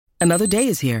Another day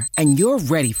is here, and you're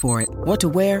ready for it. What to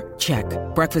wear? Check.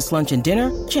 Breakfast, lunch, and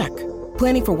dinner? Check.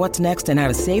 Planning for what's next and how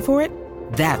to save for it?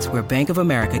 That's where Bank of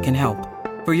America can help.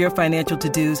 For your financial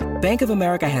to-dos, Bank of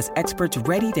America has experts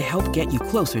ready to help get you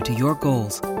closer to your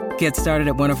goals. Get started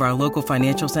at one of our local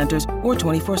financial centers or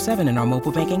 24/7 in our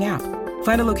mobile banking app.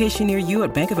 Find a location near you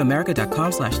at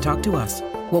bankofamerica.com/talktous.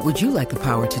 What would you like the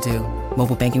power to do?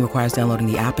 Mobile banking requires downloading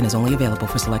the app and is only available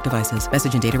for select devices.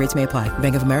 Message and data rates may apply.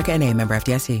 Bank of America N.A., member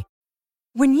FDIC.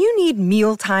 When you need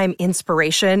mealtime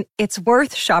inspiration, it's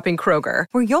worth shopping Kroger,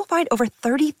 where you'll find over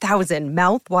 30,000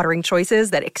 mouth-watering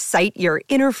choices that excite your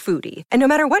inner foodie. And no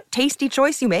matter what tasty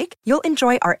choice you make, you'll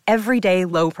enjoy our everyday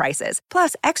low prices,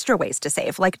 plus extra ways to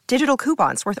save, like digital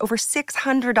coupons worth over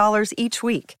 $600 each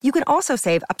week. You can also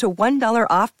save up to $1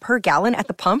 off per gallon at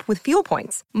the pump with fuel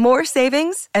points. More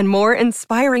savings and more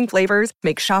inspiring flavors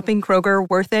make shopping Kroger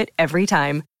worth it every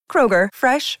time. Kroger,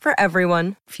 fresh for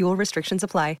everyone. Fuel restrictions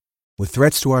apply. With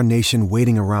threats to our nation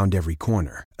waiting around every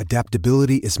corner,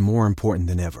 adaptability is more important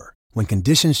than ever. When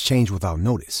conditions change without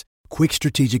notice, quick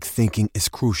strategic thinking is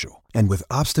crucial. And with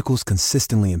obstacles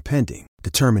consistently impending,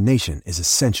 determination is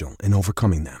essential in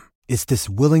overcoming them. It's this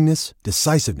willingness,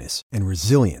 decisiveness, and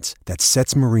resilience that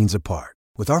sets Marines apart.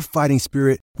 With our fighting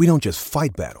spirit, we don't just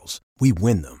fight battles, we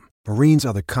win them. Marines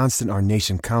are the constant our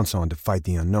nation counts on to fight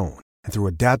the unknown. And through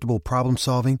adaptable problem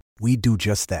solving, we do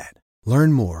just that.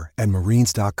 Learn more at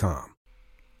marines.com.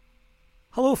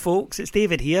 Hello folks, it's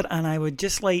David here, and I would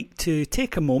just like to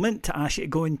take a moment to ask you to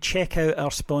go and check out our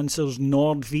sponsors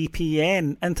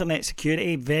NordVPN. Internet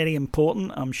security, very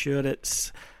important. I'm sure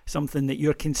it's something that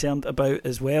you're concerned about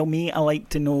as well. Me, I like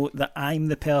to know that I'm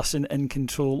the person in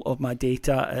control of my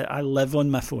data. I live on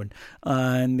my phone,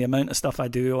 and the amount of stuff I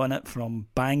do on it, from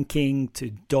banking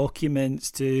to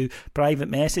documents to private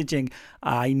messaging,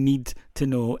 I need to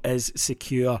know is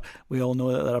secure. We all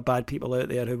know that there are bad people out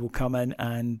there who will come in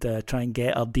and try and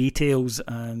get our details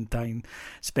and try and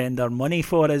spend our money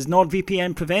for us.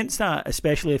 NordVPN prevents that,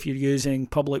 especially if you're using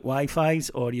public Wi-Fi's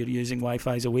or you're using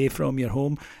Wi-Fi's away from your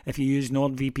home. If you use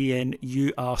NordVPN,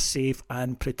 you are safe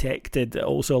and protected. It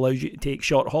also allows you to take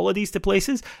short holidays to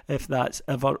places if that's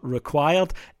ever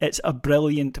required. It's a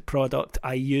brilliant product.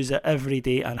 I use it every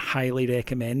day and highly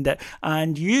recommend it.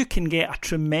 And you can get a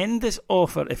tremendous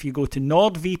offer if you go to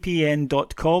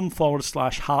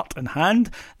nordvpn.com/heart and hand.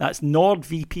 That's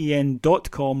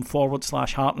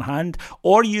nordvpn.com/heart and hand,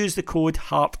 or use the code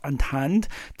heart and hand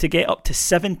to get up to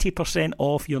 70%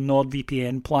 off your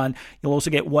NordVPN plan. You'll also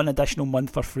get one additional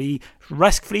month for free.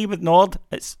 Risk-free with Nord.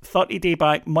 It's 30-day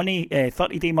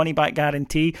money back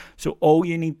guarantee. So all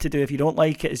you need to do if you don't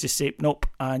like it is just say nope,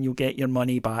 and you'll get your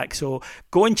money back. So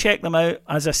go and check them out.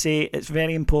 As I say, it's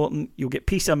very important. You'll get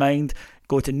peace of mind.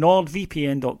 Go to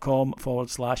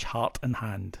nordvpn.com/heart and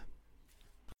hand.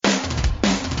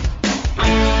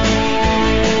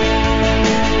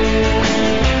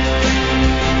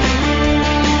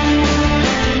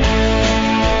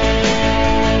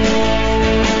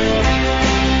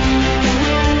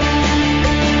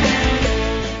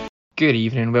 Good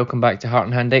evening, welcome back to Heart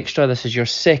and Hand Extra. This is your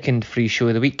second free show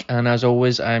of the week, and as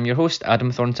always, I am your host,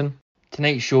 Adam Thornton.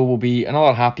 Tonight's show will be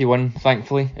another happy one,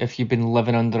 thankfully. If you've been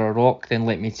living under a rock, then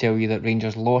let me tell you that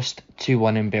Rangers lost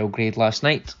 2-1 in Belgrade last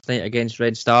night against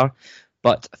Red Star.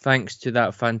 But thanks to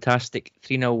that fantastic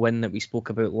 3-0 win that we spoke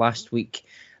about last week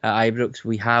at Ibrox,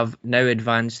 we have now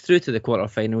advanced through to the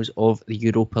quarterfinals of the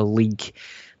Europa League.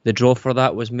 The draw for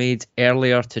that was made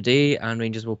earlier today, and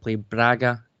Rangers will play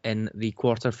Braga in the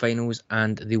quarterfinals,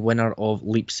 and the winner of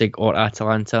Leipzig or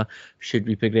Atalanta should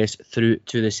we progress through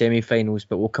to the semi-finals.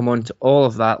 But we'll come on to all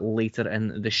of that later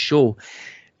in the show.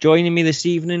 Joining me this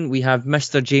evening, we have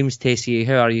Mr. James Tessier.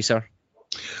 How are you, sir?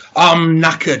 I'm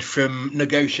knackered from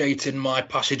negotiating my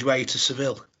passageway to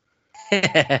Seville.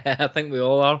 I think we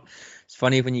all are. It's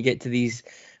funny when you get to these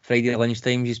Friday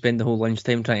lunchtimes, you spend the whole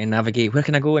lunchtime trying to navigate, where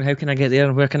can I go and how can I get there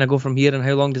and where can I go from here and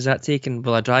how long does that take and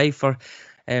will I drive for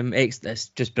It's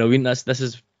just brilliant. This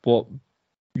is what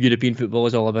European football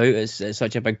is all about. It's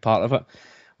such a big part of it.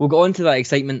 We'll get on to that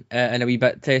excitement in a wee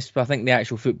bit, Tess, but I think the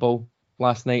actual football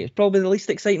last night is probably the least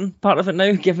exciting part of it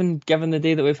now, given the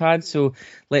day that we've had. So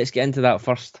let's get into that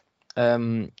first.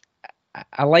 A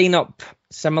lineup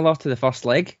similar to the first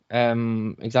leg,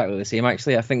 exactly the same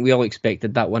actually. I think we all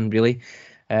expected that one really.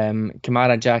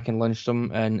 Kamara, Jack and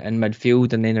Lundstrom in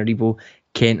midfield, and then Aribo,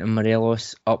 Kent and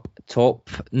Morelos up top.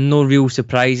 No real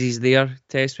surprises there,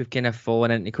 Tess. We've kind of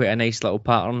fallen into quite a nice little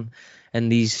pattern in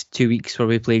these 2 weeks where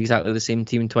we play exactly the same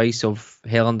team twice, of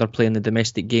Helander playing the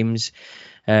domestic games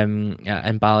and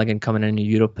Balogun coming into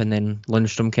Europe, and then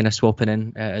Lundstrom kind of swapping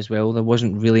in as well. There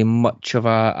wasn't really much of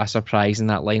a surprise in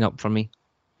that lineup for me.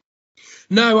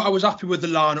 No, I was happy with the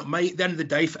lineup, mate. At the end of the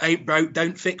day, if it ain't broke,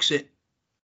 don't fix it.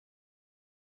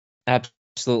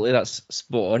 Absolutely, that's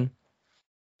spot on.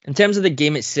 In terms of the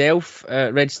game itself,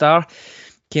 Red Star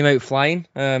came out flying,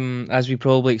 as we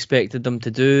probably expected them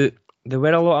to do. There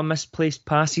were a lot of misplaced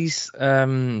passes,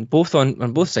 both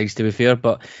on both sides, to be fair.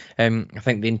 But I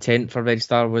think the intent for Red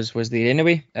Star was there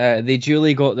anyway. They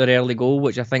duly got their early goal,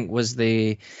 which I think was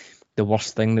the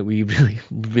worst thing that we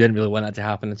didn't really want that to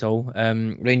happen at all.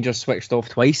 Rangers switched off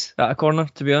twice at a corner,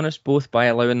 to be honest, both by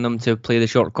allowing them to play the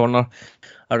short corner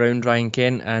around Ryan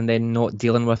Kent and then not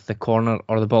dealing with the corner,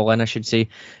 or the ball in, I should say,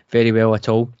 very well at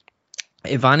all.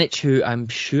 Ivanic, who I'm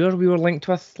sure we were linked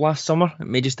with last summer, it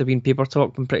may just have been paper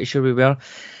talk, I'm pretty sure we were,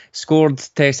 scored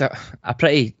Tessa a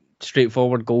pretty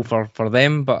straightforward goal for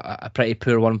them, but a pretty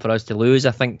poor one for us to lose.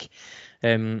 I think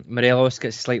Morelos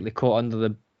gets slightly caught under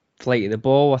the flight of the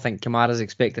ball. I think Kamara's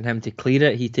expecting him to clear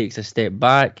it. He takes a step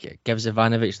back. It gives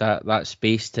Ivanovic that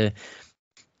space to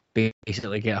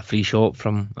basically get a free shot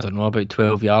from, I don't know, about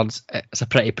 12 yards. It's a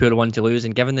pretty poor one to lose,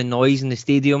 and given the noise in the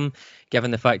stadium,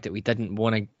 given the fact that we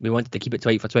wanted to keep it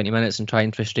tight for 20 minutes and try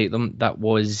and frustrate them, that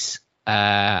was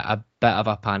a bit of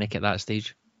a panic at that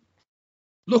stage.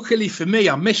 Luckily for me,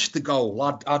 I missed the goal.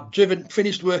 I'd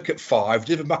finished work at 5,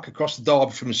 driven back across the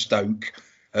Derby from Stoke,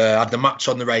 had the match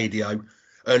on the radio,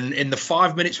 and in the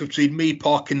 5 minutes between me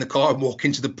parking the car and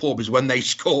walking to the pub is when they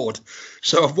scored.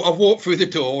 So I've walked through the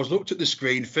doors, looked at the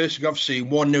screen. First thing I've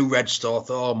seen, 1-0 Red Star.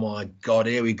 Thought, oh my God,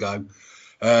 here we go.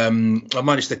 I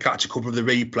managed to catch a couple of the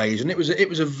replays, and it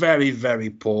was a very, very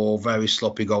poor, very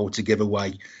sloppy goal to give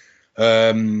away.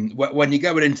 When you're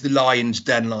going into the Lions'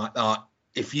 den like that,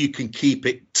 if you can keep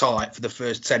it tight for the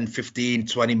first 10, 15,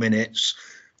 20 minutes,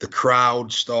 the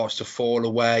crowd starts to fall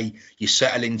away. You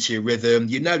settle into your rhythm.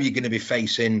 You know you're going to be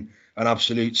facing an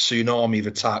absolute tsunami of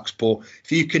attacks. But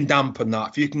if you can dampen that,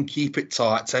 if you can keep it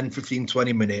tight, 10, 15,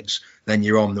 20 minutes, then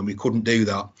you're on them. We couldn't do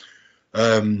that.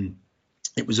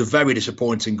 It was a very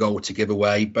disappointing goal to give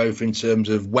away, both in terms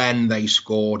of when they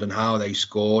scored and how they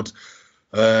scored.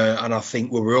 And I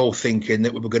think we were all thinking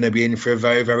that we were going to be in for a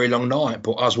very, very long night.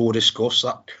 But as we'll discuss,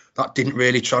 that didn't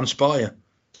really transpire.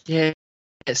 Yeah.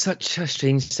 It's such a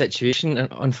strange situation.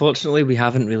 Unfortunately, we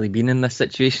haven't really been in this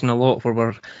situation a lot, where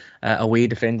we're away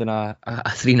defending a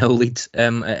 3-0 lead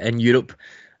in Europe.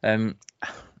 I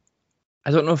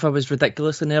don't know if I was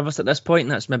ridiculously nervous at this point,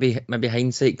 and that's maybe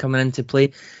hindsight coming into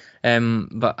play.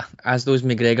 But as those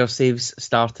McGregor saves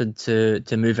started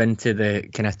to move into the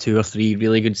kind of 2 or 3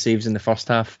 really good saves in the first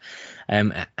half,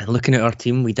 and looking at our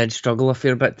team, we did struggle a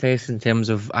fair bit, Tess, in terms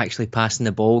of actually passing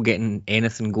the ball, getting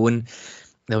anything going.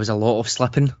 There was a lot of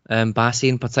slipping. Bassey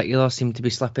in particular seemed to be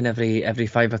slipping every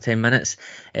 5 or 10 minutes.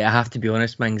 I have to be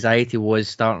honest, my anxiety was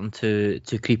starting to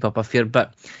creep up a fair bit.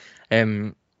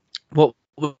 What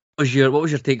was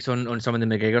your takes on some of the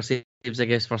McGregor saves? I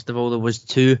guess first of all there was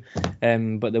 2,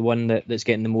 but the one that's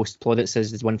getting the most plaudits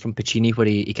is the one from Piccini, where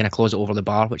he kind of claws it over the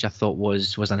bar, which I thought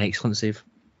was an excellent save.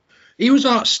 He was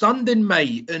outstanding,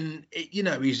 mate, and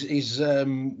he's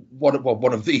one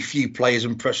of the few players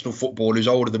in professional football who's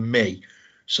older than me.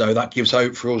 So that gives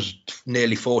hope for us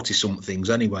nearly 40-somethings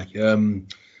anyway.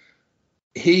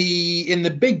 He, in the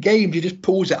big games, he just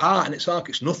pulls it out and it's like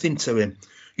it's nothing to him.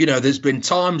 There's been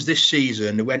times this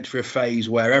season he went through a phase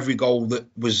where every goal that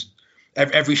was,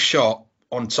 every shot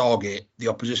on target, the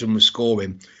opposition was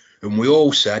scoring. And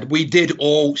we did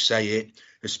all say it,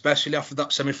 especially after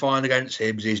that semi-final against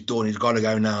Hibs, he's done, he's got to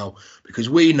go now. Because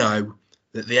we know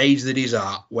that the age that he's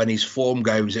at, when his form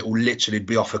goes, it will literally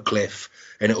be off a cliff.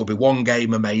 And it will be one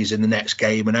game amazing, the next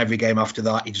game, and every game after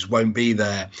that, he just won't be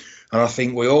there. And I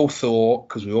think we all thought,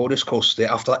 because we all discussed it,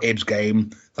 after that Hibs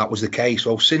game, that was the case.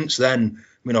 Well, since then,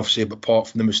 obviously, apart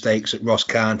from the mistakes at Ross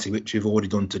County, which we've already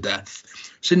done to death,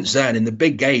 since then, in the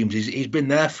big games, he's been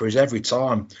there for us every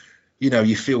time.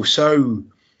 You feel so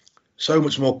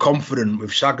much more confident with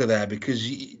Shagger there because,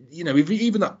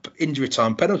 even that injury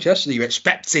time penalty yesterday, you're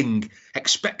expecting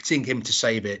him to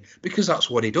save it because that's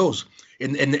what he does.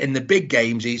 In the big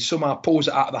games, he somehow pulls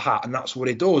it out of the hat, and that's what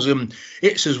he does. And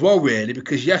it's as well, really,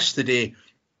 because yesterday,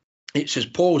 it's as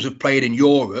Pauls have played in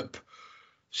Europe,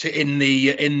 in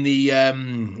the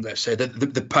let's say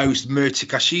the post Murti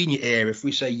Cassini era. If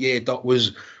we say year that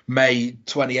was May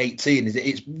 2018,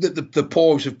 it's the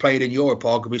Pauls have played in Europe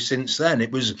arguably since then.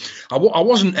 It was I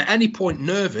wasn't at any point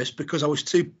nervous because I was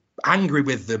too angry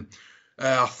with them.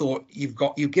 I thought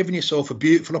you've given yourself a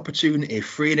beautiful opportunity,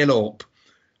 3-0 up,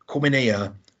 coming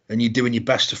here, and you're doing your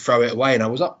best to throw it away. And I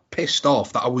was that pissed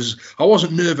off that I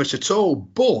wasn't nervous at all.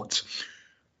 But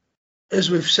as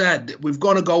we've said, we've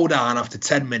got to go down after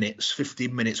 10 minutes,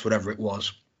 15 minutes, whatever it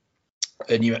was.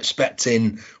 and you're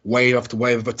expecting wave after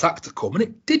wave of attack to come, and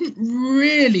it didn't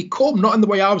really come, not in the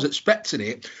way I was expecting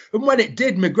it. And when it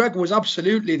did, McGregor was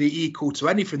absolutely the equal to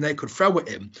anything they could throw at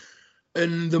him.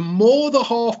 And the more the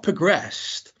half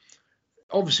progressed,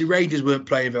 obviously Rangers weren't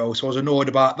playing well, so I was annoyed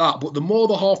about that. But the more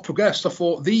the half progressed, I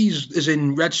thought these, as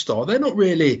in Red Star, they're not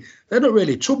really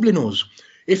troubling us.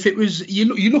 If it was,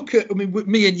 you look at, I mean,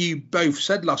 me and you both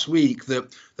said last week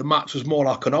that the match was more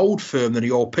like an Old Firm than a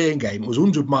European game. It was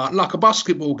 100 mile, like a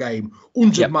basketball game,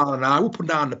 100 mile an hour, up and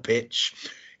down the pitch.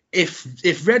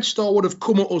 If Red Star would have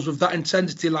come at us with that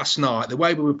intensity last night, the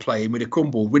way we were playing, we'd have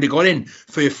crumbled. We'd have gone in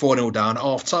 3-4-0 down at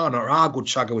half time, or how good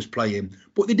Chagger was playing.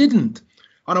 But they didn't.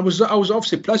 And I was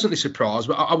obviously pleasantly surprised,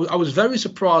 but I was very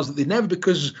surprised that they never,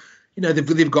 because, you know,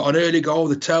 they've got an early goal,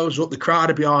 the tails up, the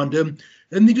crowd are behind them.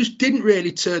 And they just didn't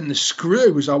really turn the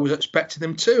screw as I was expecting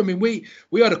them to. I mean, we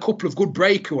had a couple of good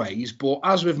breakaways, but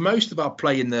as with most of our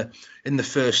play in the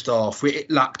first half, it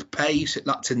lacked pace, it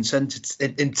lacked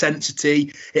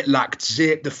intensity, it lacked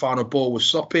zip. The final ball was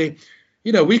sloppy.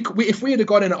 You know, if we had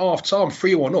gone in at half time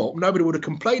 3-1 up, nobody would have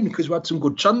complained because we had some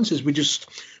good chances. We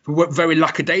were very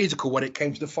lackadaisical when it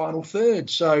came to the final third.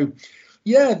 So,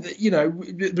 yeah, you know,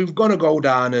 we've got to go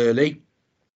down early.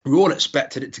 We all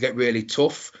expected it to get really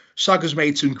tough. Chagger's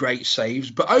made some great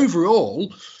saves, but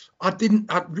overall,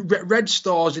 Red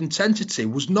Star's intensity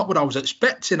was not what I was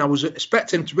expecting. I was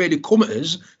expecting them to really come at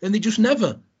us, and they just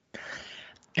never.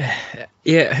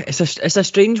 Yeah, it's a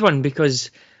strange one,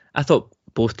 because I thought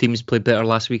both teams played better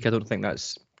last week. I don't think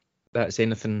that's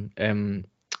anything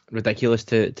ridiculous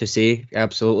to say.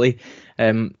 Absolutely,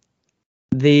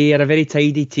 they are a very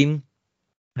tidy team,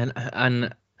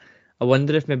 and I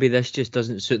wonder if maybe this just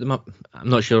doesn't suit them up. I'm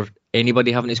not sure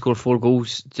anybody having to score 4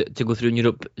 goals to go through in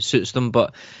Europe suits them,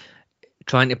 but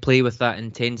trying to play with that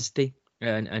intensity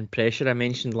and pressure. I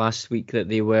mentioned last week that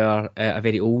they were a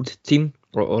very old team,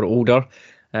 or older.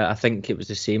 I think it was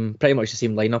pretty much the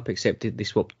same lineup, except they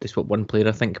swapped one player,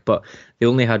 I think. But they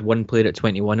only had one player at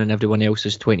 21, and everyone else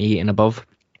is 28 and above,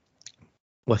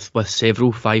 with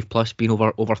several 5+ being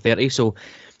over 30. So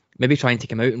maybe trying to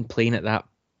come out and playing at that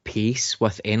pace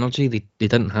with energy, they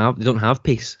don't have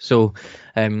pace, so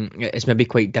it's maybe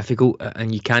quite difficult,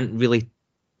 and you can't really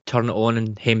turn it on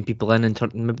and hem people in, and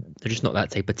they're just not that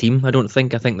type of team. I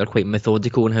think they're quite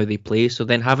methodical in how they play, so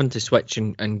then having to switch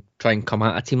and try and come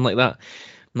at a team like that,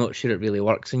 I'm not sure it really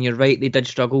works. And you're right, they did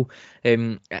struggle.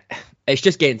 It's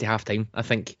just getting to half time. I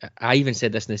think I even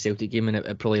said this in the Celtic game, and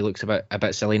it probably looks a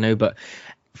bit silly now, but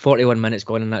 41 minutes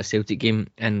gone in that Celtic game,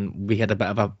 and we had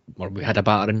a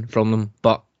battering from them,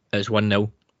 but it's 1-0.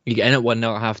 You get in at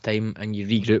 1-0 at half time and you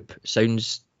regroup.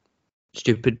 Sounds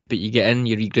stupid, but you get in,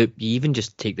 you regroup, you even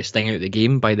just take the sting out of the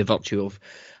game by the virtue of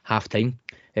half time,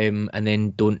 and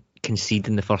then don't concede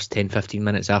in the first 10-15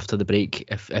 minutes after the break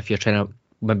if you're trying to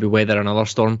maybe weather another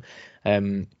storm,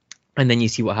 and then you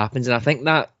see what happens. And I think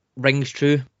that rings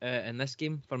true in this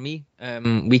game for me.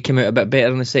 We came out a bit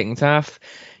better in the second half.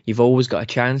 You've always got a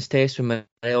chance test with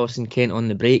Morelos and Kent on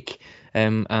the break.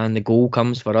 And the goal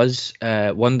comes for us.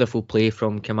 Wonderful play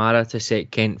from Kamara to set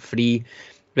Kent free.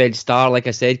 Red Star, like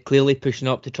I said, clearly pushing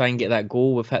up to try and get that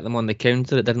goal. We've hit them on the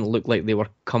counter. It didn't look like they were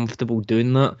comfortable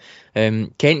doing that.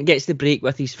 Kent gets the break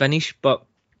with his finish, but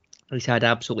he's had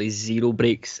absolutely 0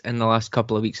 breaks in the last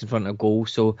couple of weeks in front of goal.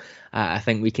 So I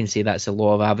think we can say that's a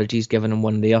law of averages, giving him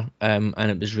one there. And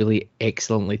it was really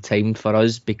excellently timed for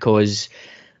us, because,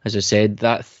 as I said,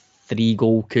 that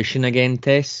 3-goal cushion again,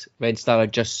 Tess. Red Star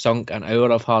had just sunk an hour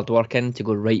of hard work in to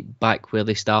go right back where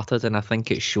they started, and I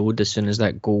think it showed as soon as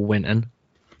that goal went in.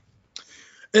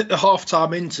 At the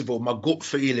half-time interval, my gut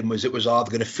feeling was it was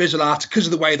either going to fizzle out because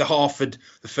of the way the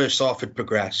first half had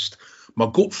progressed. My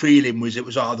gut feeling was it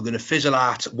was either going to fizzle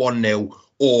out at 1-0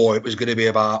 or it was going to be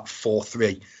about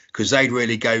 4-3, because they'd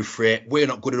really go for it. We're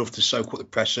not good enough to soak up the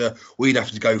pressure. We'd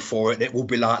have to go for it, and it will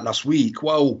be like last week.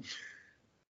 Well,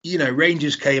 you know,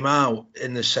 Rangers came out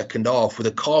in the second half with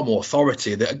a calm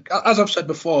authority that, as I've said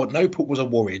before, no put was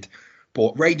worried,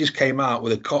 but Rangers came out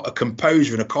with a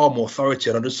composure and a calm authority,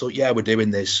 and I just thought, yeah, we're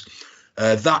doing this.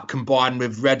 That combined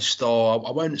with Red Star, I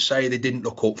won't say they didn't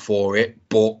look up for it,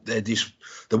 but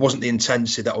there wasn't the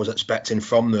intensity that I was expecting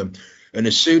from them. And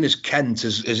as soon as Kent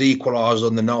has equalised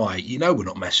on the night, you know, we're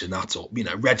not messing that up. You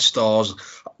know, Red Stars,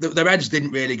 their heads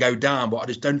didn't really go down, but I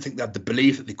just don't think they had the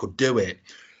belief that they could do it.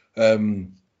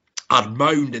 I'd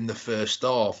moaned in the first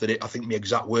half that I think my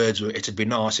exact words were, it'd be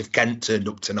nice if Kent turned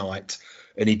up tonight.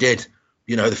 And he did.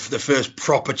 You know, the first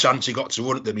proper chance he got to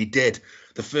run at them, he did.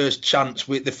 The first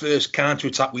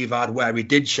counter-attack we've had where he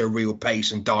did show real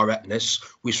pace and directness,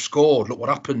 we scored. Look what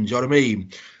happened, do you know what I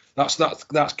mean?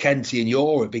 That's Kenty in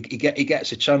Europe. He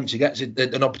gets a chance. He gets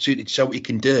an opportunity to show what he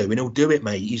can do, and he'll do it,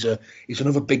 mate. He's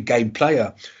another big game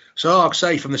player. So like I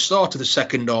say, from the start of the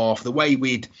second half, the way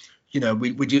we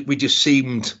just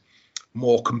seemed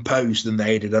more composed than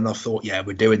they did, and I thought, yeah,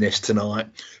 we're doing this tonight.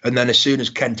 And then as soon as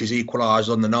Kenty's equalised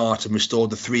on the night and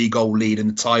restored the 3-goal lead and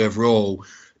the tie overall,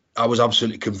 I was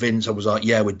absolutely convinced. I was like,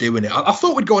 yeah, we're doing it. I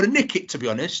thought we'd go on and nick it, to be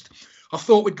honest. I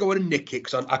thought we'd go on and nick it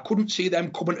because I couldn't see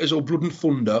them coming as all blood and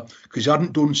thunder because they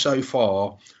hadn't done so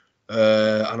far.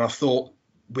 And I thought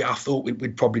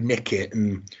we'd probably nick it,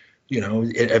 and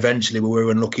eventually we were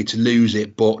unlucky to lose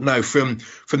it. But no, from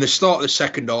the start of the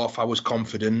second half, I was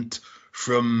confident.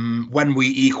 From when we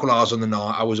equalised on the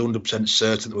night, I was 100%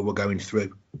 certain that we were going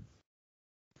through.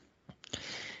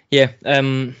 Yeah,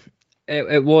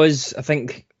 it was. I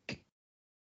think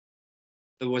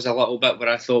there was a little bit where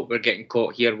I thought we're getting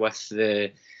caught here with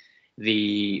the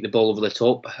ball over the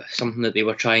top, something that they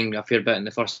were trying a fair bit in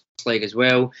the first leg as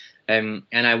well. And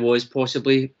I was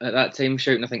possibly at that time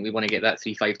shouting, I think we want to get that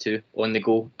 3-5-2 on the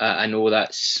go. I know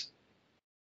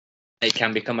it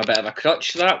can become a bit of a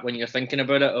crutch, that, when you're thinking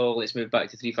about it. Oh, let's move back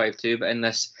to 3-5-2. But in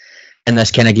this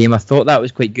kind of game, I thought that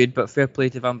was quite good. But fair play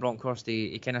to Van Bronckhorst.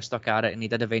 He kind of stuck at it, and he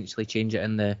did eventually change it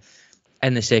in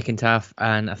the second half.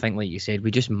 And I think, like you said, we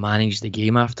just managed the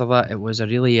game after that. It was a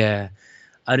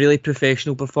really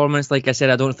professional performance. Like I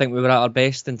said, I don't think we were at our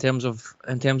best in terms of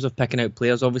picking out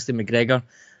players. Obviously, McGregor,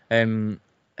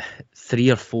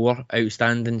 3 or 4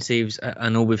 outstanding saves. I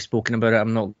know we've spoken about it.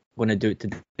 I'm not going to do it to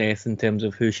death in terms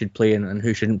of who should play and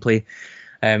who shouldn't play.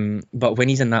 But when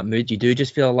he's in that mood, you do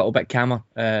just feel a little bit calmer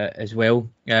as well.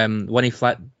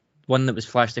 One that was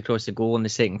flashed across the goal in the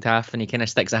second half, and he kind of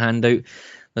sticks a hand out.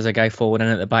 There's a guy falling in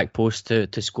at the back post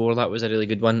to score. That was a really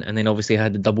good one. And then obviously I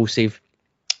had the double save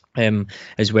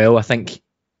as well. I think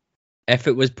if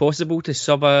it was possible to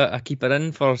sub a keeper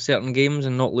in for certain games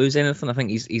and not lose anything, I think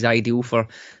he's ideal for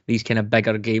these kind of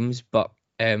bigger games. But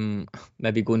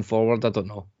maybe going forward, I don't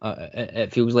know.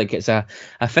 It feels like it's a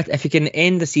fit. If you can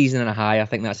end the season on a high, I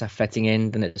think that's a fitting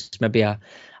end, and it's maybe a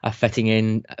fitting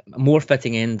end, more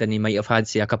fitting end than you might have had,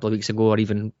 say, a couple of weeks ago or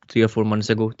even 3 or 4 months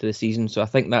ago to the season. So I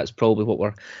think that's probably what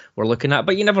we're looking at.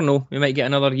 But you never know. We might get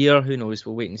another year. Who knows?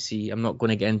 We'll wait and see. I'm not going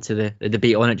to get into the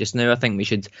debate on it just now. I think we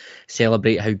should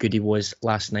celebrate how good he was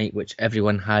last night, which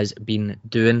everyone has been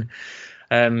doing.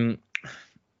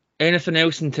 Anything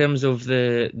else in terms of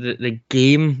the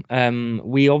game?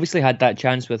 We obviously had that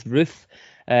chance with Ruth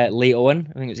late on.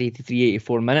 I think it was 83,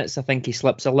 84 minutes. I think he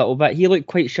slips a little bit. He looked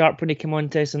quite sharp when he came on,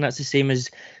 Tess, and that's the same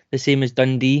as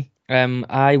Dundee.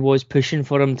 I was pushing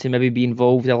for him to maybe be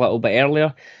involved a little bit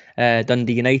earlier.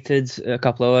 Dundee United, a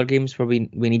couple of other games where we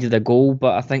needed a goal,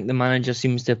 but I think the manager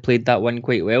seems to have played that one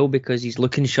quite well because he's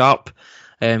looking sharp.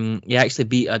 He actually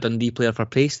beat a Dundee player for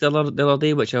pace the other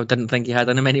day, which I didn't think he had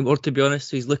in him anymore, to be honest.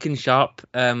 So he's looking sharp.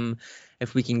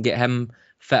 If we can get him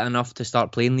fit enough to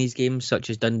start playing these games,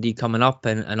 such as Dundee coming up,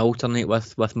 and alternate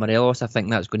with Morelos, I think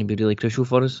that's going to be really crucial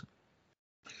for us.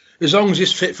 As long as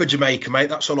he's fit for Jamaica, mate,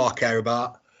 that's all I care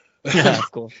about. Yeah, of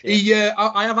course. Yeah.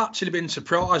 I have actually been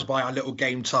surprised by our little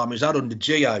game time he's had under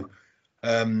Gio.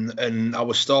 And I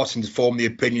was starting to form the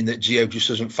opinion that Gio just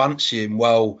doesn't fancy him.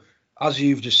 Well, as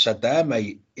you've just said there,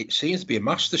 mate, it seems to be a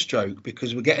masterstroke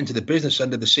because we're getting to the business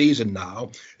end of the season now,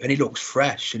 and he looks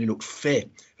fresh, and he looks fit,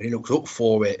 and he looks up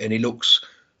for it, and he looks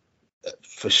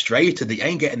frustrated that he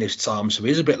ain't getting this time. So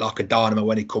he's a bit like a dynamo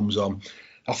when he comes on.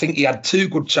 I think he had 2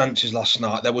 good chances last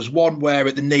night. There was one where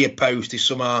at the near post he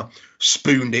somehow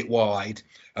spooned it wide,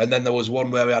 and then there was one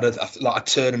where he had a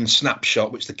turn and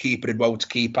snapshot, which the keeper did well to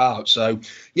keep out. So,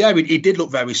 yeah, he did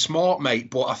look very smart, mate.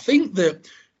 But I think that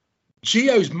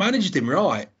Gio's managed him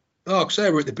right. Like I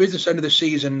say, we're at the business end of the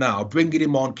season now, bringing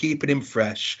him on, keeping him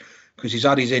fresh, because he's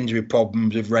had his injury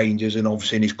problems with Rangers and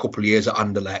obviously in his couple of years at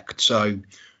Anderlecht. So,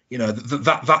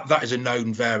 that is a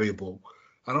known variable.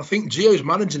 And I think Gio's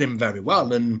managing him very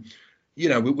well. And,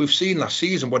 we've seen last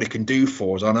season what he can do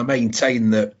for us. And I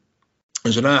maintain that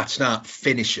as an out-and-out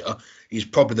finisher, he's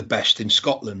probably the best in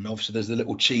Scotland. Obviously, there's the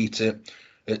little cheat at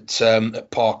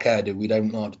Parkhead who we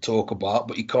don't like to talk about,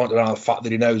 but you can't deny the fact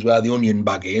that he knows where the onion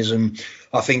bag is. And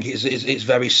I think it's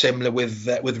very similar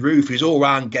with Roof. His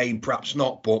all-round game, perhaps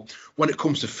not, but when it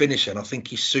comes to finishing, I think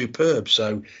he's superb.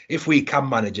 So if we can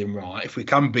manage him right, if we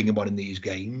can bring him on in these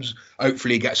games,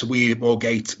 hopefully he gets a wee bit more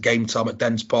game time at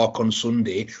Dens Park on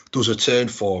Sunday, does a turn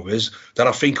for us, then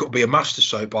I think it'll be a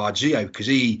masterstroke by Gio, because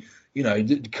he,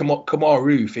 Kamar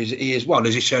Roof he is well,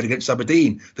 as he showed against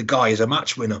Aberdeen, the guy is a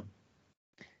match winner.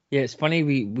 Yeah, it's funny,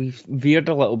 we veered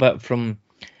a little bit from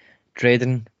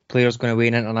dreading players going away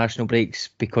in international breaks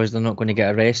because they're not going to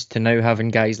get a rest, to now having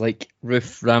guys like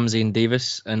Roofe, Ramsey and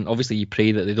Davis, and obviously you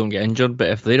pray that they don't get injured, but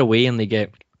if they're away and they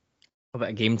get a bit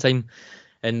of game time,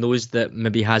 and those that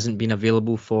maybe hasn't been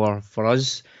available for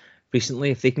us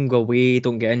recently, if they can go away,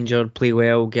 don't get injured, play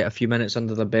well, get a few minutes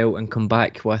under their belt and come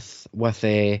back with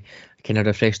a kind of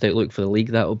refreshed outlook for the league,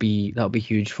 that'll be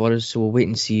huge for us. So we'll wait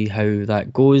and see how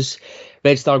that goes.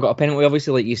 Red Star got a penalty,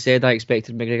 obviously, like you said. I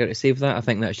expected McGregor to save that. I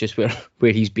think that's just where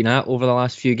he's been at over the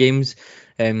last few games.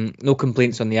 No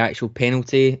complaints on the actual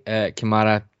penalty.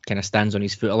 Kamara kind of stands on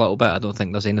his foot a little bit. I don't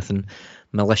think there's anything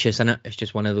malicious in it. It's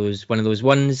just one of those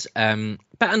ones. Bit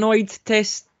annoyed,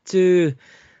 Test, to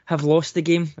have lost the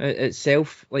game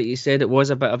itself. Like you said, it was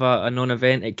a bit of a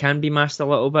non-event. It can be masked a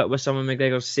little bit with some of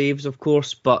McGregor's saves, of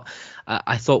course, but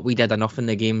I thought we did enough in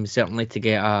the game, certainly to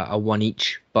get a one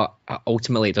each, but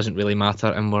ultimately it doesn't really matter,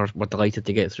 and we're delighted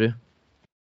to get through.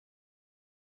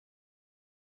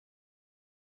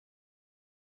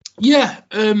 Yeah,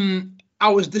 I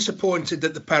was disappointed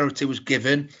that the penalty was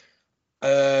given,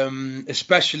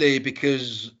 especially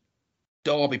because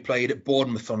Derby played at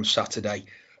Bournemouth on Saturday,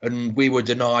 and we were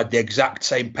denied the exact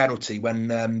same penalty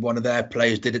when one of their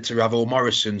players did it to Ravel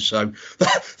Morrison. So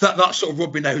that sort of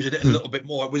rubbed my nose at it a little bit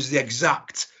more. It was the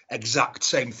exact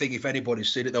same thing. If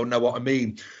anybody's seen it, they'll know what I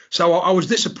mean. So I was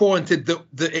disappointed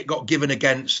that it got given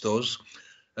against us.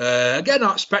 Again,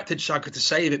 I expected Shaka to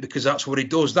save it because that's what he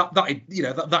does. That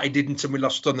he didn't, and we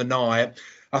lost on the night.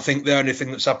 I think the only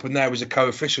thing that's happened there was a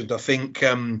coefficient. I think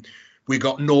we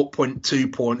got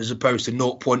 0.2 points as opposed to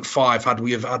 0.5 had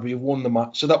we have won the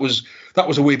match. So that was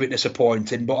a wee bit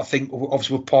disappointing. But I think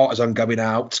obviously with Partizan going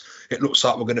out, it looks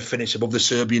like we're going to finish above the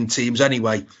Serbian teams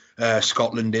anyway.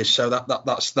 Scotland is, so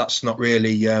that's not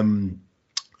really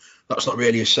that's not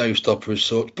really a showstopper as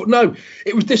such. But no,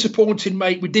 it was disappointing,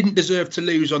 mate. We didn't deserve to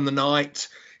lose on the night.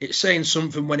 It's saying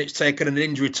something when it's taken an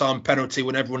injury time penalty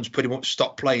when everyone's pretty much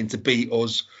stopped playing to beat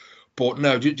us. But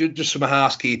no, just from a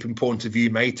housekeeping point of view,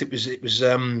 mate, it was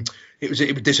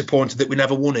disappointing that we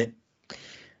never won it.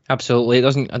 Absolutely, it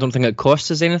doesn't. I don't think it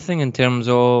costs us anything in terms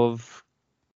of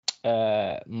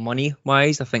money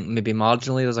wise. I think maybe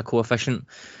marginally there's a coefficient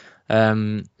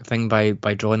thing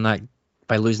by drawing that,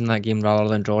 by losing that game rather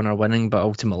than drawing or winning, but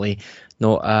ultimately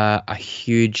not a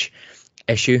huge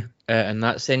issue in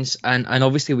that sense. And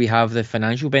obviously we have the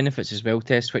financial benefits as well,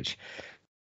 Tess, which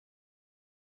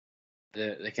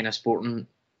the kind of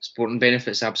sporting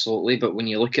benefits, absolutely. But when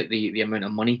you look at the amount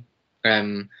of money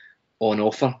on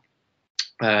offer,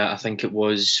 I think it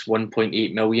was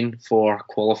 1.8 million for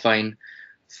qualifying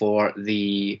for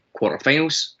the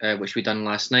quarterfinals, which we done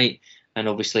last night. And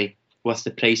obviously with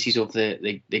the prices of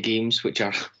the games, which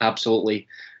are absolutely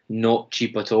not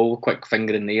cheap at all, quick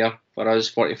finger in the air for us,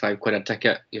 45 quid a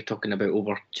ticket, you're talking about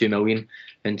over 2 million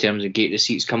in terms of gate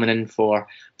receipts coming in for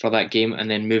that game. And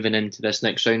then moving into this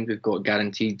next round, we've got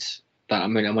guaranteed that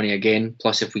amount of money again,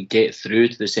 plus if we get through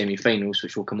to the semi-finals,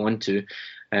 which we'll come on to,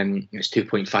 it's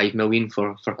 2.5 million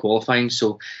for qualifying.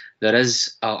 So there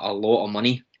is a lot of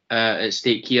money at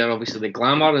stake here. Obviously the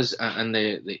glamour is and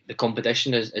the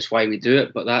competition is why we do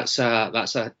it, but that's a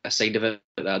side of it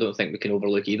that I don't think we can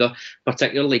overlook either,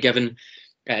 particularly given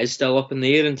it is still up in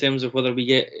the air in terms of whether we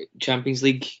get Champions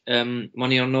League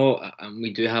money or not. And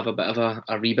we do have a bit of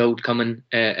a rebuild coming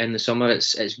in the summer.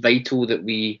 It's vital that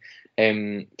we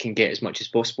can get as much as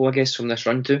possible, I guess, from this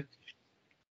run too.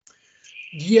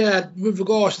 Yeah, with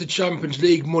regards to the Champions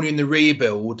League money in the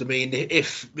rebuild, I mean,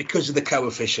 because of the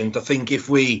coefficient, I think if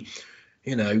we,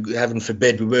 heaven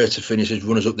forbid, we were to finish as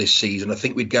runners up this season, I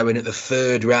think we'd go in at the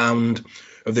third round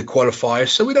of the qualifiers.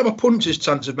 So we'd have a puncher's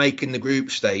chance of making the group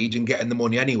stage and getting the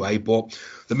money anyway. But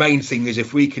the main thing is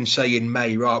if we can say in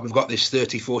May, right, we've got this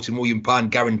 30-40 million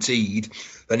pound guaranteed,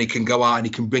 then he can go out and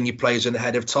he can bring your players in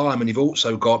ahead of time. And you've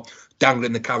also got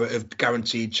dangling the carrot of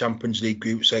guaranteed Champions League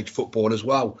group stage football as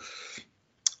well.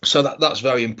 So that's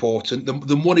very important.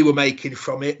 The money we're making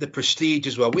from it, the prestige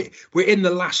as well. We're in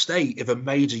the last eight of a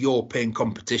major European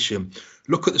competition.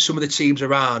 Look at some of the teams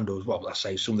around us. Well, I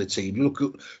say some of the teams.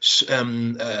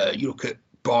 You look at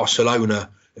Barcelona,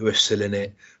 who are still in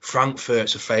it.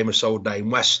 Frankfurt's a famous old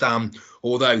name. West Ham,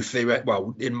 although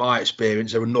in my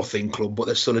experience, they're a nothing club, but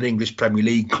they're still an English Premier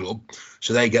League club,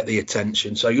 so they get the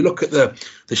attention. So you look at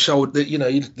the shoulder,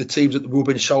 the teams that we've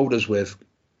been shoulders with.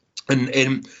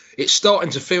 And it's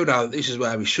starting to feel now that this is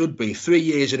where we should be. 3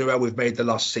 years in a row, we've made the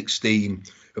last 16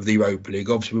 of the Europa League.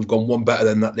 Obviously, we've gone one better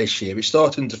than that this year. It's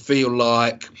starting to feel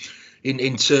like,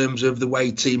 in terms of the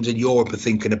way teams in Europe are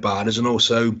thinking about us, and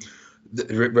also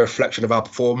the reflection of our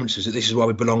performances, that this is where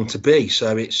we belong to be.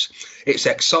 So it's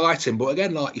exciting. But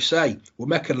again, like you say, we're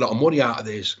making a lot of money out of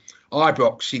this.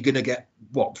 Ibrox, you're going to get,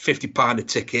 what, £50 a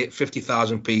ticket,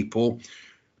 50,000 people,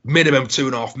 minimum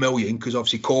 2.5 million, because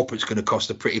obviously corporate's going to cost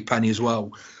a pretty penny as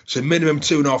well. So minimum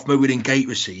 2.5 million in gate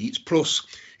receipts, plus,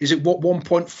 is it what,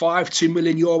 1.5, 2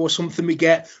 million euro or something we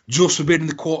get just for being in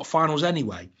the quarterfinals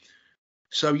anyway?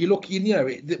 So you look,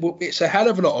 it's a hell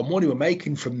of a lot of money we're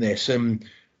making from this, and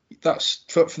that's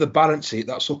for the balance sheet.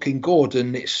 That's looking good,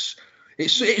 and it's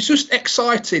just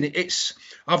exciting.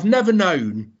 I've never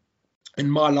known in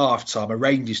my lifetime a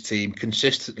Rangers team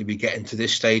consistently be getting to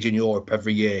this stage in Europe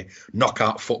every year,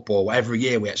 knockout football. Every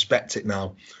year we expect it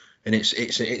now, and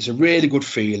it's a really good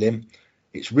feeling.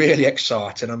 It's really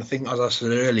exciting, and I think, as I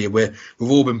said earlier, we've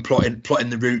all been plotting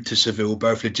the route to Seville,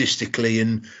 both logistically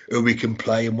and who we can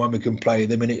play and when we can play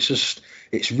them. And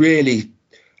it's really.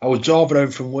 I was driving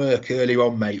home from work earlier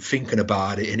on, mate, thinking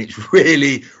about it, and it's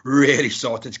really, really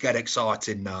starting to get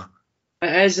exciting now.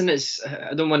 It is, and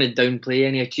I don't want to downplay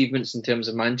any achievements in terms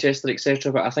of Manchester,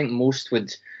 etc. But I think most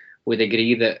would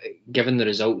agree that, given the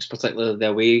results, particularly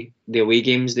the away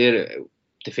games, there,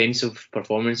 defensive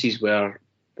performances were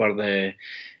the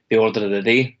order of the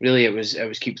day. Really, it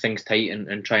was keep things tight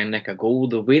and try and nick a goal.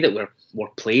 The way that we're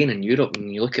playing in Europe,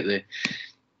 and you look at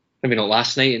maybe not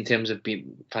last night in terms of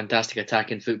being fantastic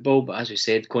attacking football, but as we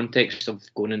said, context of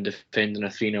going and defending a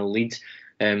 3-0 lead.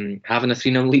 Having a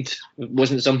 3-0 lead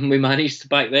wasn't something we managed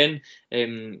back then.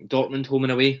 Dortmund home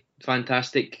and away,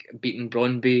 fantastic. Beating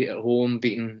Brøndby at home,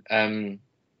 beating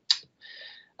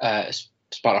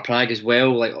Sparta Prague as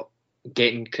well, like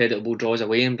getting creditable draws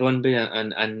away in Brøndby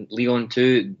and Lyon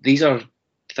too. These are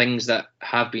things that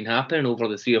have been happening over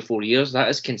the 3 or 4 years. That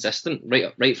is consistent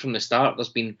right from the start. There's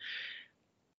been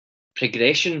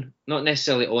progression, not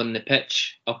necessarily on the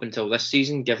pitch up until this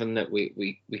season, given that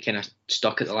we kind of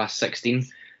stuck at the last 16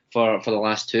 for the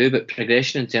last two, but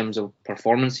progression in terms of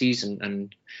performances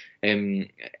and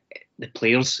the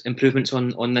players' improvements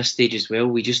on this stage as well.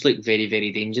 We just look very,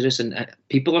 very dangerous, and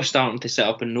people are starting to sit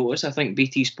up and notice. I think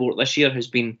BT Sport this year has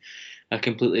been a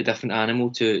completely different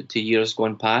animal to years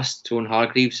gone past. Tone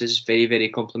Hargreaves is very, very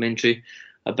complimentary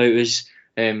about us.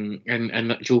 And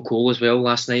Joe Cole as well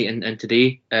last night and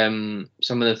today. Some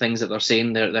of the things that they're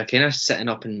saying, they're kind of sitting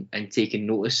up and taking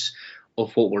notice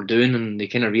of what we're doing, and they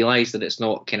kind of realise that it's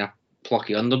not kind of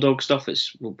plucky underdog stuff.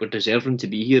 We're deserving to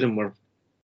be here, and we're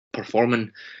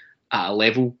performing at a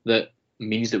level that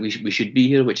means that we should be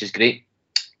here, which is great.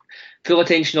 Full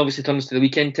attention obviously turns to the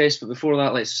weekend test, but before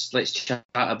that, let's chat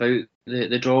about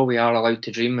the draw. We are allowed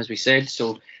to dream, as we said.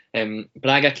 So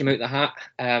Braga came out the hat.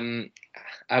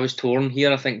 I was torn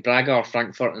here. I think Braga or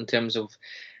Frankfurt, in terms of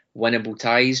winnable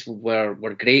ties, were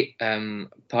great.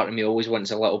 Part of me always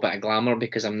wants a little bit of glamour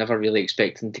because I'm never really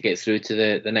expecting to get through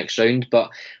to the next round.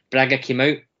 But Braga came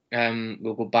out.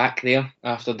 We'll go back there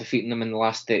after defeating them in the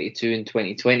last 32 in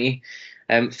 2020.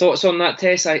 Thoughts on that,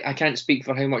 Tess? I can't speak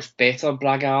for how much better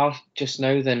Braga are just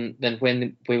now than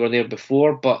when we were there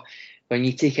before, but when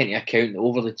you take into account that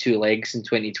over the two legs in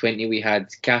 2020 we had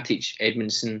Katic,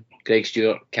 Edmondson, Greg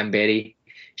Stewart, Canberry,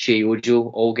 Shea Ojo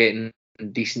all getting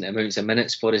decent amounts of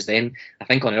minutes for us then. I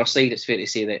think on our side it's fair to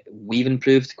say that we've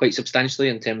improved quite substantially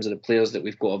in terms of the players that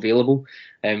we've got available.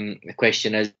 The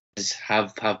question is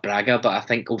have Braga, but I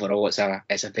think overall it's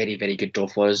a very, very good draw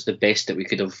for us, the best that we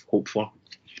could have hoped for.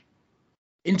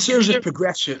 In terms of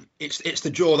progression, it's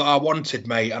the draw that I wanted,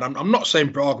 mate. And I'm not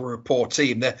saying Braga are a poor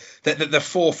team. They're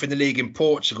fourth in the league in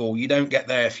Portugal. You don't get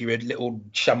there if you're in little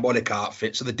shambolic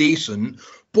outfit. So they're decent.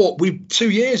 But 2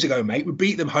 years ago, mate, we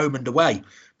beat them home and away.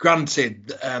 Granted,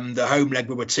 the home leg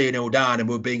we were 2-0 down and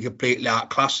we were being completely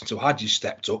outclassed until Hadji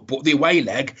stepped up. But the away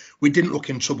leg, we didn't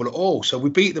look in trouble at all. So we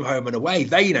beat them home and away.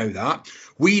 They know that.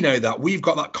 We know that. We've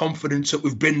got that confidence that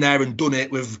we've been there and done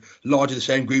it with largely the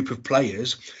same group of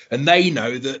players. And they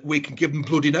know that we can give them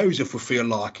bloody nose if we feel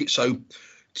like it. So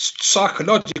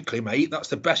psychologically, mate, that's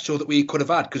the best draw that we could have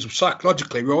had, because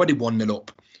psychologically we're already 1-0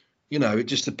 up. You know, it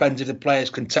just depends if the players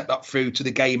can take that through to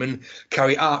the game and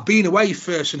carry it out. Being away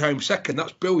first and home second,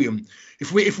 that's brilliant.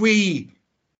 If we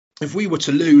were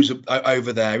to lose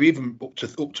over there, even up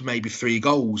to maybe 3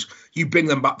 goals, you bring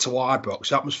them back to Ibrox,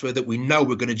 the atmosphere that we know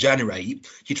we're going to generate,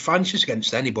 you'd fancy us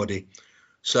against anybody.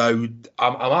 So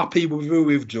I'm happy with who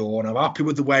we've drawn. I'm happy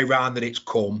with the way round that it's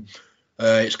come.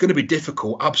 It's going to be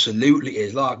difficult, absolutely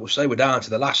is. Like we'll say, we're down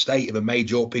to the last 8 of a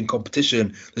major European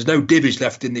competition. There's no divvies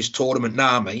left in this tournament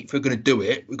now, mate. If we're going to do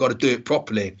it, we've got to do it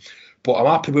properly. But I'm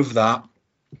happy with that.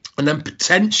 And then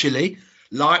potentially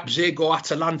Leipzig or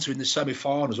Atalanta in the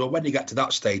semi-finals. Well, when you get to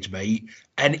that stage, mate,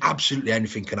 absolutely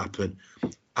anything can happen.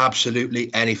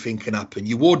 Absolutely anything can happen.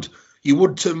 You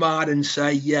would turn around and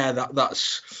say, yeah,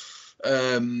 that's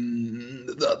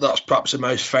That's perhaps the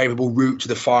most favourable route to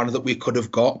the final that we could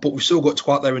have got, but we've still got to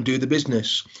go out there and do the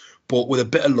business. But with a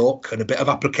bit of luck and a bit of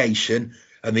application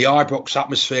and the Ibrox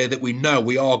atmosphere that we know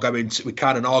we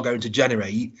can and are going to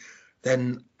generate,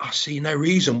 then I see no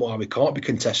reason why we can't be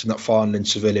contesting that final in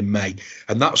Seville in May.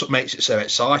 And that's what makes it so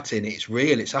exciting. It's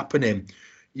real, it's happening.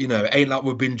 You know, it ain't like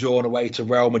we've been drawn away to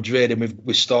Real Madrid and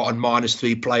we're starting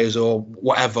 -3 players or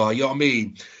whatever. You know what I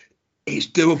mean? It's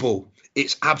doable.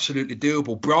 It's absolutely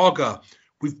doable. Braga,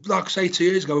 like I say 2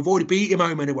 years ago, we've already beat him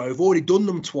home anyway. We've already done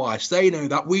them twice. They know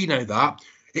that. We know that.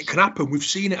 It can happen. We've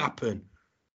seen it happen.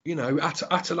 You know,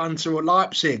 Atalanta or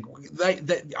Leipzig,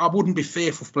 I wouldn't be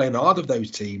fearful of playing either of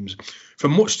those teams.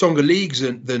 From much stronger leagues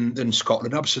than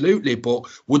Scotland, absolutely. But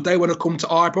would they want to come to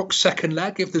Ibrox second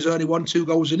leg if there's only 1-2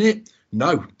 goals in it?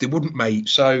 No, they wouldn't, mate.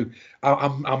 So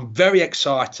I'm very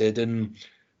excited and.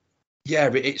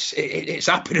 Yeah, it's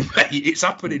happening, mate. It's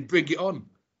happening. Bring it on.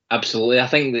 Absolutely. I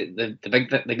think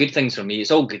the good things for me,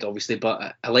 it's all good, obviously,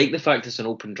 but I like the fact it's an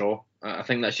open draw. I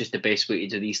think that's just the best way to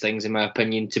do these things, in my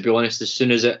opinion. To be honest, as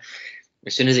soon as it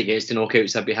gets to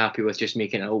knockouts, I'd be happy with just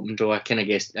making it an open draw. I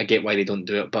get why they don't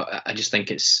do it, but I just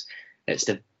think it's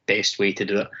the best way to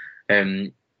do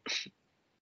it.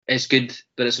 It's good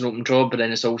that it's an open draw, but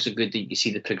then it's also good that you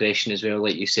see the progression as well.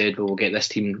 Like you said, we'll get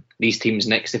these teams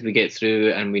next if we get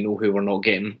through, and we know who we're not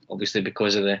getting, obviously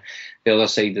because of the other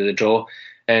side of the draw.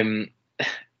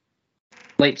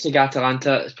 Leipzig,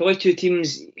 Atalanta, it's probably two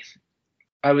teams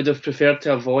I would have preferred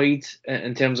to avoid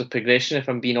in terms of progression, if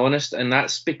I'm being honest, and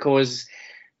that's because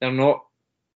they're not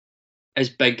as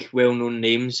big, well-known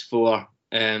names for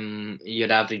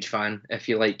your average fan, if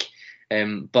you like.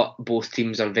 But both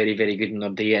teams are very, very good in their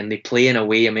day, and they play in a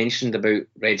way. I mentioned about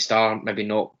Red Star maybe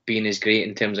not being as great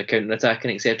in terms of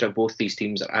counter-attacking, etc. Both these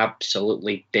teams are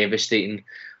absolutely devastating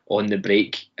on the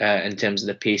break in terms of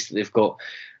the pace that they've got.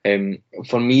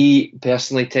 For me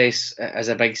personally, Tess, as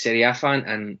a big Serie A fan,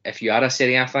 and if you are a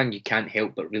Serie A fan, you can't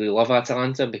help but really love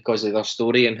Atalanta because of their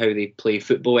story and how they play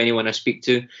football. Anyone I speak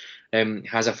to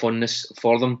has a fondness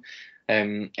for them.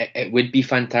 It would be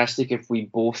fantastic if we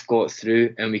both got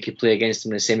through and we could play against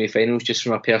them in the semi-finals. Just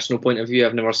from a personal point of view,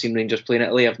 I've never seen Rangers play in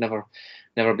Italy. I've never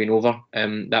been over.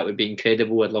 That would be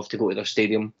incredible. I'd love to go to their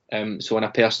stadium. So on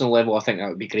a personal level, I think that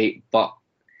would be great. But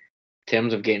in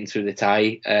terms of getting through the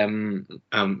tie,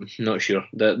 I'm not sure.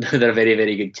 They're a very,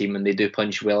 very good team, and they do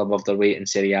punch well above their weight in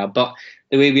Serie A. But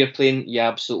the way we're playing, you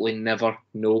absolutely never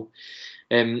know.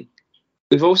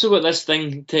 We've also got this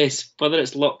thing, Tess, whether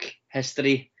it's luck,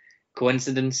 history,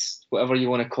 coincidence, whatever you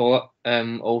want to call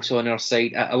it, also on our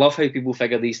side. I love how people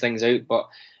figure these things out, but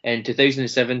in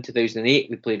 2007, 2008,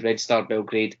 we played Red Star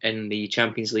Belgrade in the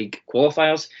Champions League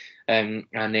qualifiers, and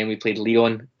then we played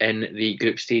Lyon in the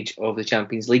group stage of the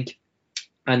Champions League,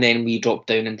 and then we dropped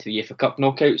down into the UEFA Cup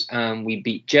knockouts, and we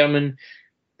beat German,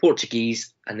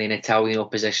 Portuguese, and then Italian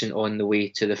opposition on the way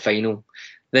to the final.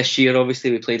 This year,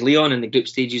 obviously, we played Lyon in the group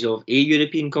stages of a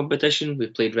European competition. We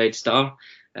played Red Star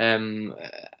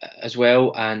as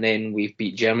well, and then we've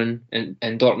beat German in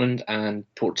Dortmund, and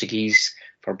Portuguese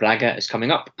for Braga is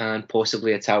coming up, and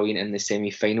possibly Italian in the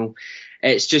semi-final.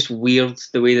 It's just weird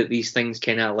the way that these things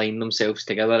kind of align themselves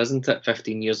together, isn't it?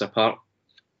 15 years apart.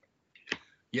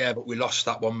 Yeah, but we lost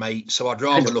that one, mate. So I'd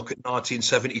rather look at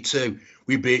 1972.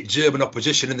 We beat German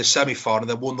opposition in the semi-final and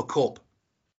then won the cup.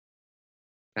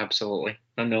 Absolutely,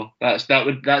 I know that's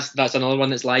another one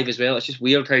that's live as well. It's just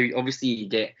weird how obviously you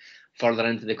get further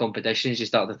into the competitions, you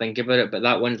start to think about it, but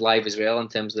that one's live as well in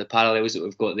terms of the parallels that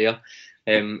we've got there.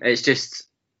 It's just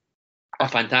a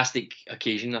fantastic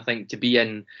occasion, I think, to be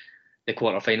in the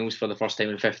quarterfinals for the first time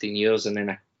in 15 years, and then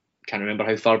I can't remember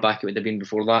how far back it would have been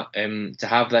before that. To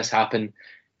have this happen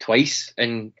twice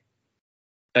in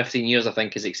 15 years, I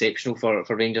think, is exceptional for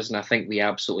Rangers, and I think we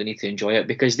absolutely need to enjoy it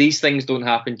because these things don't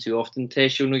happen too often,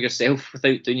 Tess. You'll know yourself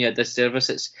without doing you a disservice.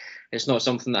 It's not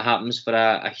something that happens for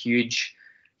a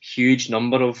huge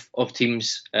number of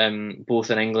teams, both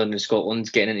in England and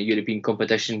Scotland, getting into European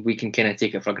competition. We can kind of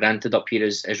take it for granted up here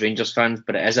as Rangers fans,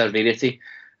 but it is a rarity,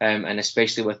 and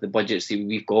especially with the budgets that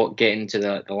we've got, getting to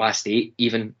the last 8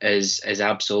 even is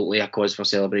absolutely a cause for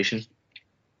celebration.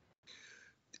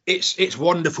 It's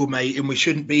wonderful, mate, and we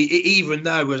shouldn't be, even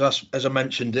though, as I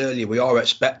mentioned earlier, we are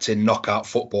expecting knockout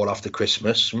football after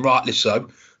Christmas, and rightly so,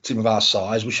 team of our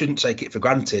size, we shouldn't take it for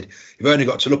granted. You've only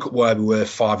got to look at where we were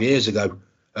 5 years ago,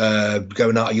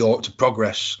 going out of York to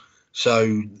progress. So,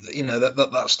 you know,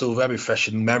 that's still very fresh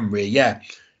in memory. Yeah,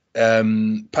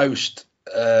 post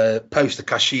the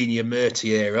Cassini and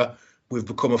Murty era, we've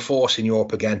become a force in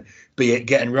Europe again, be it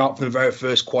getting right from the very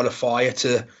first qualifier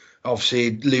to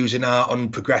obviously losing out on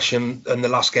progression in the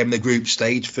last game of the group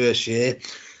stage first year.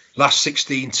 last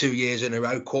 16, 2 years in a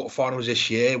row, quarterfinals this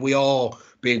year. We are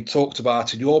being talked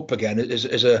about in Europe again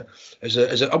as a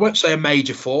I won't say a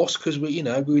major force, because we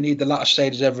need the latter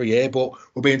stages every year, but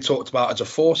we're being talked about as a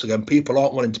force again. People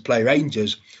aren't wanting to play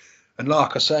Rangers, and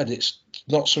like I said, it's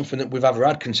not something that we've ever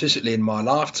had consistently in my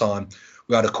lifetime.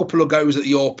 We had a couple of goes at the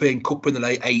European Cup in the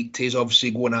late 80s,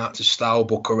 obviously going out to Steaua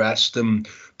Bucharest and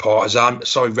Red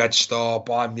Star,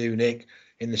 Bayern Munich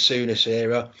in the Souness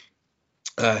era.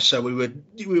 So we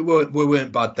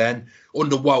weren't bad then.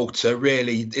 Under Walter,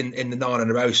 really, in the 9 in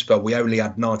a row spell, we only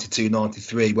had 92,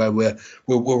 93, where we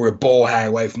were a ball hair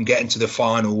away from getting to the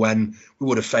final, when we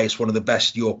would have faced one of the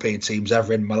best European teams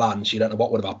ever in Milan. So you don't know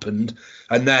what would have happened.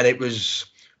 And then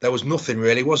there was nothing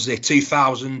really, was there?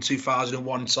 2000,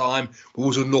 2001 time, we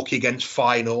was unlucky against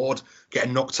Feyenoord,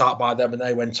 getting knocked out by them, and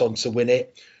they went on to win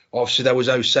it. Obviously, there was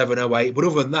 07, 08. But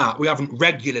other than that, we haven't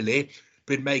regularly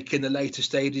been making the later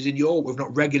stages in Europe. We've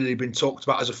not regularly been talked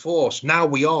about as a force. Now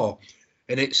we are.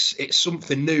 And it's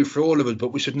something new for all of us, but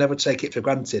we should never take it for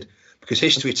granted, because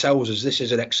history tells us this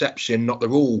is an exception, not the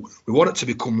rule. We want it to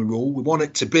become the rule. We want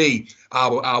it to be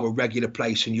our regular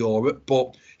place in Europe,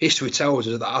 but history tells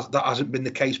us that hasn't been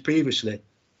the case previously.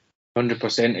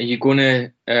 100%. Are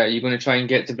you gonna try and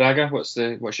get to Braga? What's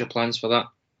your plans for that?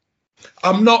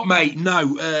 I'm not, mate.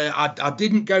 No, I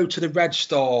didn't go to the Red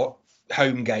Star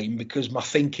home game because my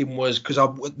thinking was, because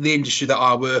the industry that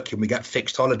I work in, we get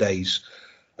fixed holidays.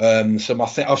 So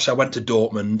obviously I went to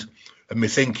Dortmund, and my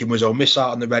thinking was I'll miss out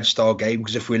on the Red Star game,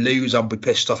 because if we lose, I'll be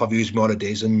pissed off. I've used my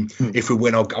holidays, and if we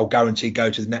win, I'll guarantee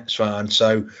go to the next round.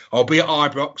 So I'll be at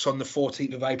Ibrox on the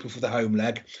 14th of April for the home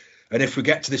leg. And if we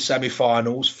get to the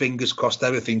semi-finals, fingers crossed,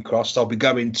 everything crossed, I'll be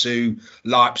going to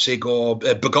Leipzig or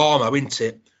Bergamo, isn't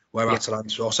it? Where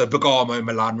Atalanta are. So Bergamo,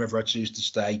 Milan, wherever I choose to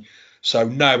stay. So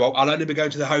no, I'll only be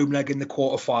going to the home leg in the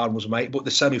quarterfinals, mate. But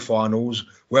the semi-finals,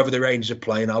 wherever the Rangers are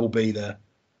playing, I will be there.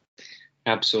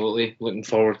 Absolutely, looking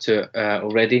forward to it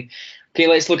already. Okay,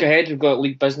 let's look ahead. We've got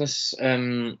league business at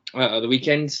the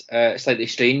weekend. Slightly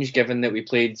strange, given that we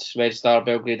played Red Star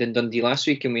Belgrade and Dundee last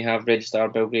week, and we have Red Star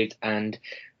Belgrade and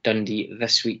Dundee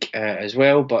this week as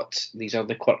well. But these are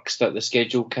the quirks that the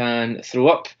schedule can throw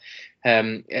up.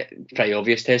 Pretty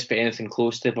obvious test, but anything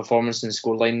close to the performance and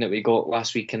scoreline that we got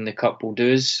last week in the Cup will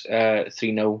do us.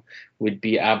 3-0 would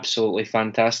be absolutely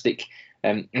fantastic.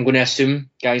 I'm going to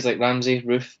assume guys like Ramsey,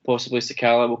 Roof, possibly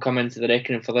Sakala will come into the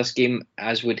reckoning for this game,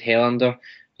 as would Helander,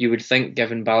 you would think,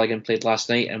 given Balogun played last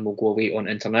night and will go away on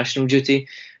international duty.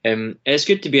 It's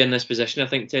good to be in this position. I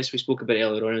think, Tess, we spoke about it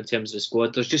earlier on in terms of the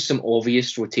squad. There's just some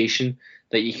obvious rotation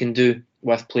that you can do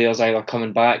with players either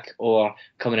coming back or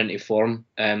coming into form.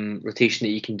 Rotation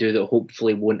that you can do that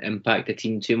hopefully won't impact the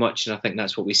team too much. And I think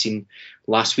that's what we've seen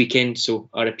last weekend. So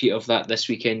a repeat of that this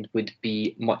weekend would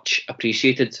be much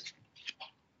appreciated.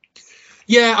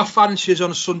 Yeah, I fancy us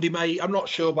on a Sunday, mate. I'm not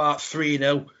sure about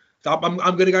 3-0. I'm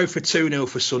going to go for 2-0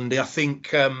 for Sunday. I think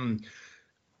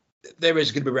there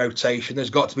is going to be rotation.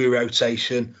 There's got to be a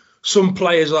rotation. Some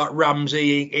players like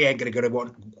Ramsey, he ain't going to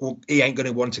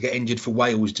want to get injured for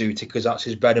Wales duty, because that's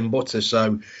his bread and butter.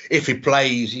 So if he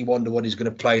plays, you wonder what he's going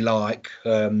to play like.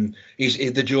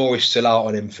 The jury's still out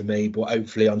on him for me, but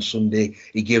hopefully on Sunday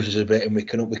he gives us a bit, and we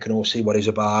can all see what he's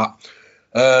about.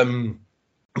 The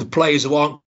players who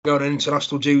aren't going on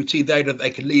international duty, they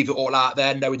can leave it all out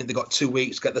there, knowing that they've got 2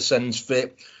 weeks to get the sends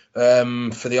fit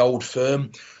for the old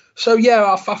firm. So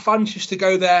yeah, I fancy us to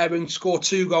go there and score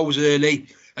 2 goals early,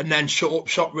 and then shut up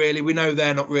shop. Really, we know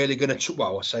they're not really going to.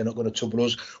 Well, I say not going to trouble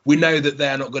us. We know that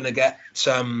they're not going to get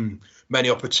many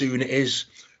opportunities.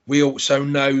 We also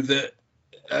know that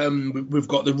we've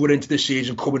got the run into the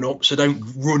season coming up, so don't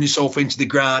run yourself into the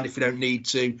ground if you don't need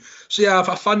to. So yeah,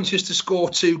 I fancy us to score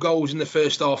 2 goals in the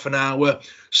first half an hour,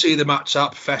 see the match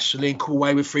up professionally, and come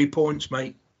away with 3 points,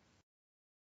 mate.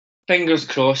 Fingers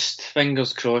crossed.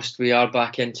 We are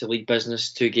back into league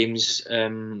business. 2 games,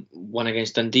 one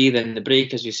against Dundee, then the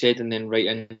break, as you said, and then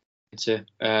right into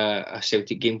a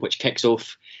Celtic game, which kicks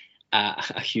off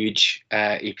a huge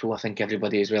April. I think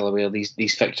everybody is well aware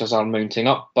these fixtures are mounting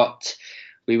up, but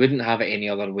we wouldn't have it any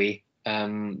other way.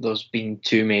 There's been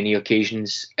too many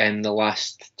occasions in the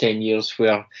last 10 years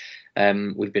where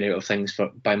we've been out of things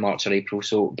by March or April,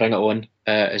 so bring it on,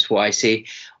 is what I say.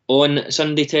 On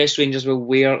Sunday, Test Rangers will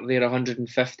wear their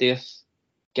 150th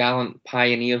Gallant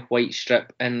Pioneer white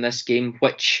strip in this game,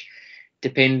 which,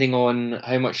 depending on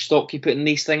how much stock you put in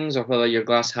these things, or whether you're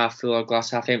glass half full or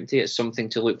glass half empty, it's something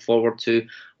to look forward to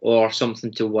or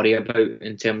something to worry about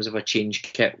in terms of a change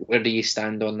kit. Where do you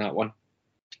stand on that one?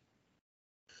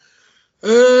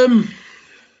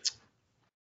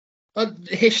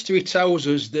 history tells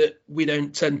us that we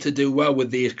don't tend to do well with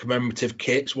these commemorative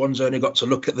kits. One's only got to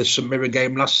look at the St Mirren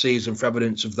game last season for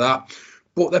evidence of that.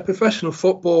 But they're professional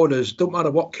footballers. Don't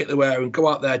matter what kit they wear, and go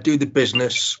out there, do the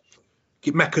business.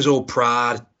 Make us all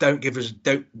proud. Don't give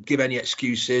any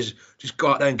excuses. Just go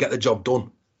out there and get the job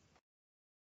done.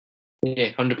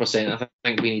 Yeah, 100%. I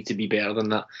think we need to be better than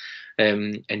that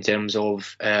in terms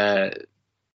of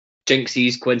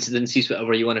jinxes, coincidences,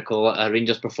 whatever you want to call it. A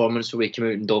Rangers performance where we come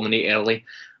out and dominate early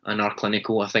and are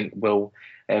clinical, I think, will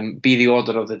be the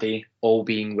order of the day, all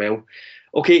being well.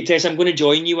 Okay, Tess, I'm going to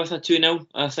join you with a 2-0.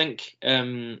 I think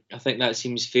that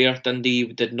seems fair.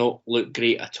 Dundee did not look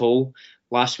great at all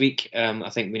last week. I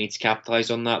think we need to capitalise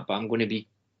on that, but I'm going to be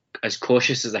as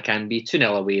cautious as I can be.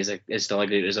 2-0 away is still a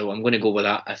great result. I'm going to go with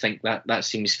that. I think that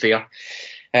seems fair.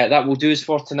 That will do us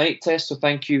for tonight, Tess. So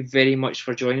thank you very much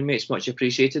for joining me. It's much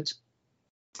appreciated.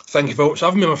 Thank you folks for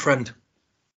having me, my friend.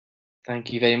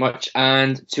 Thank you very much.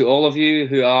 And to all of you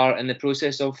who are in the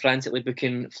process of frantically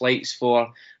booking flights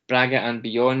for Braga and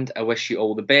beyond, I wish you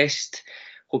all the best.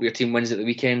 Hope your team wins at the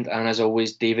weekend. And as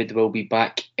always, David will be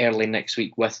back early next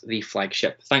week with the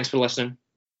flagship. Thanks for listening.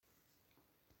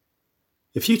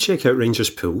 If you check out Rangers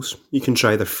Pools, you can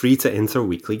try their free-to-enter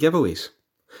weekly giveaways.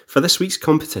 For this week's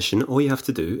competition, all you have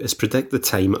to do is predict the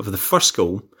time of the first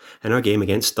goal in our game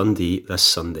against Dundee this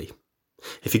Sunday.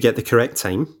 If you get the correct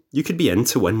time, you could be in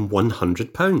to win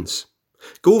 £100.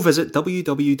 Go visit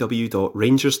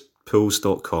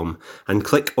www.rangerspools.com and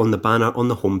click on the banner on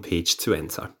the homepage to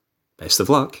enter. Best of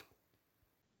luck.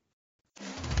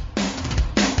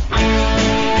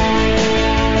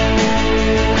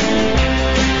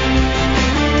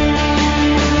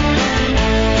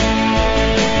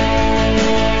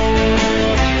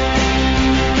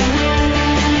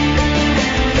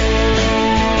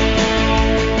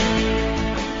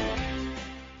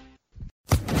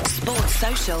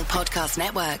 Social Podcast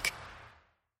Network.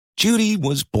 Judy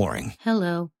was boring.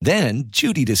 Hello. Then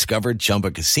Judy discovered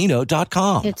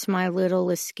ChumbaCasino.com. It's my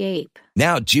little escape.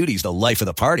 Now Judy's the life of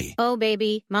the party. Oh,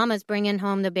 baby, mama's bringing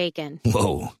home the bacon.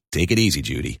 Whoa, take it easy,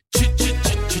 Judy.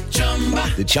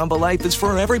 The Chumba life is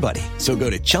for everybody. So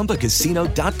go to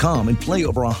ChumbaCasino.com and play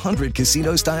over 100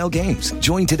 casino-style games.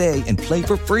 Join today and play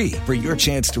for free for your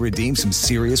chance to redeem some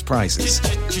serious prizes.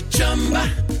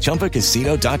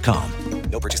 ChumbaCasino.com.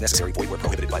 No purchase necessary. Void where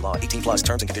prohibited by law. 18+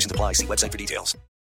 terms and conditions apply. See website for details.